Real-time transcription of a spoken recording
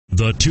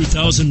The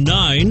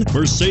 2009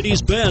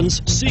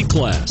 Mercedes-Benz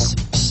C-Class.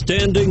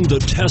 Standing the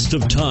test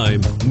of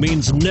time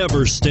means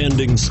never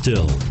standing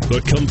still.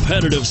 The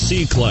competitive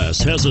C-Class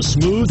has a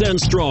smooth and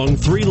strong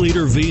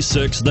 3-liter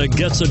V6 that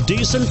gets a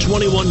decent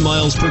 21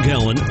 miles per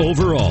gallon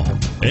overall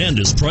and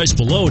is priced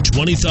below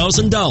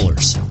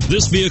 $20,000.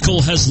 This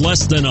vehicle has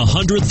less than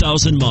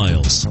 100,000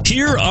 miles.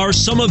 Here are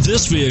some of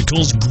this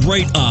vehicle's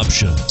great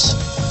options: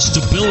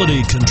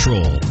 stability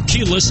control,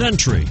 keyless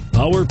entry,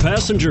 power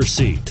passenger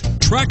seat,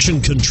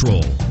 traction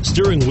control,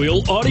 steering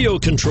wheel audio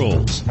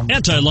controls,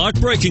 anti-lock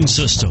braking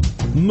system,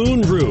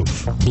 moonroof,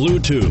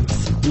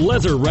 Bluetooth,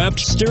 leather-wrapped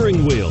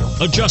steering wheel,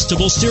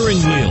 adjustable steering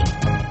wheel.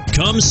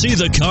 Come see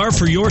the car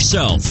for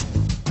yourself.